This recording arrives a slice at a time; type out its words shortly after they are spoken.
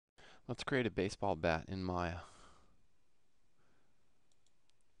Let's create a baseball bat in Maya.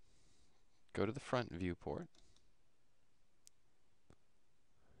 Go to the front viewport.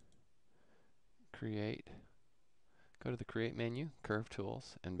 Create. Go to the Create menu, Curve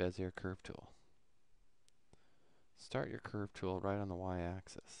Tools, and Bezier Curve Tool. Start your curve tool right on the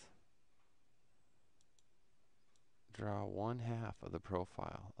y-axis. Draw 1/2 of the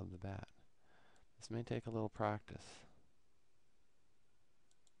profile of the bat. This may take a little practice.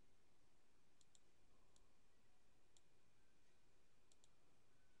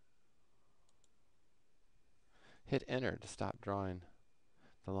 Hit Enter to stop drawing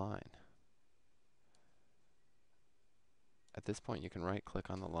the line. At this point, you can right-click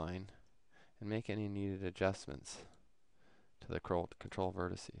on the line and make any needed adjustments to the control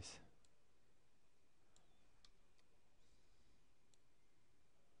vertices.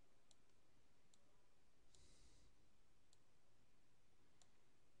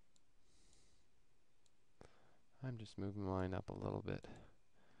 I'm just moving mine up a little bit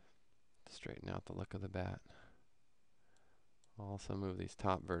to straighten out the look of the bat. I'll also move these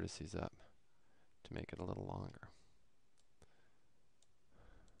top vertices up to make it a little longer.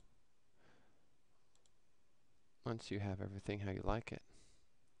 Once you have everything how you like it,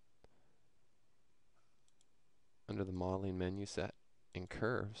 under the modeling menu set in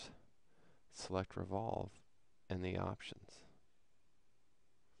curves, select Revolve and the options.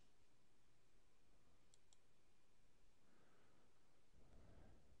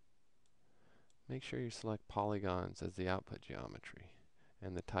 Make sure you select polygons as the output geometry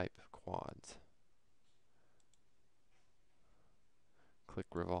and the type quads. Click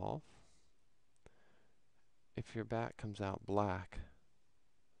Revolve. If your bat comes out black,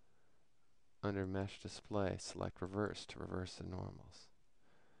 under Mesh Display, select Reverse to reverse the normals.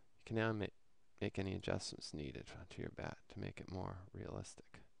 You can now make any adjustments needed to your bat to make it more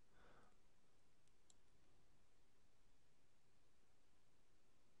realistic.